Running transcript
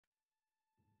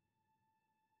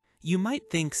You might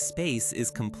think space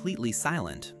is completely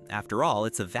silent. After all,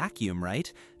 it's a vacuum,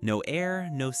 right? No air,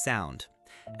 no sound.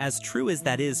 As true as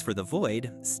that is for the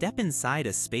void, step inside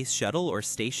a space shuttle or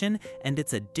station and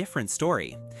it's a different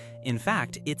story. In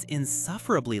fact, it's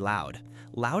insufferably loud,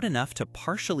 loud enough to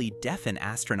partially deafen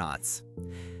astronauts.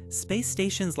 Space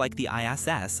stations like the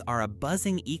ISS are a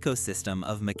buzzing ecosystem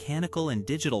of mechanical and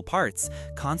digital parts,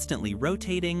 constantly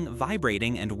rotating,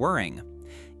 vibrating, and whirring.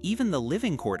 Even the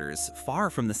living quarters, far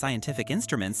from the scientific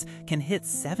instruments, can hit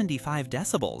 75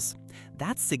 decibels.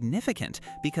 That's significant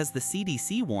because the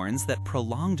CDC warns that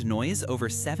prolonged noise over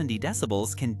 70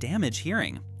 decibels can damage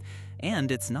hearing.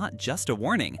 And it's not just a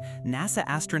warning. NASA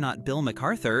astronaut Bill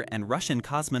MacArthur and Russian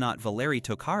cosmonaut Valery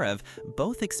Tokarev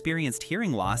both experienced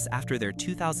hearing loss after their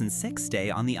 2006 stay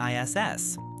on the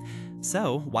ISS.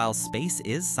 So, while space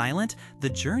is silent, the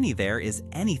journey there is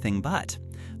anything but.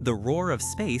 The roar of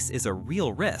space is a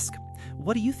real risk.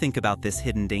 What do you think about this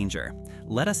hidden danger?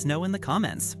 Let us know in the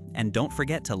comments, and don't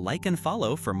forget to like and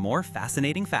follow for more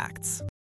fascinating facts.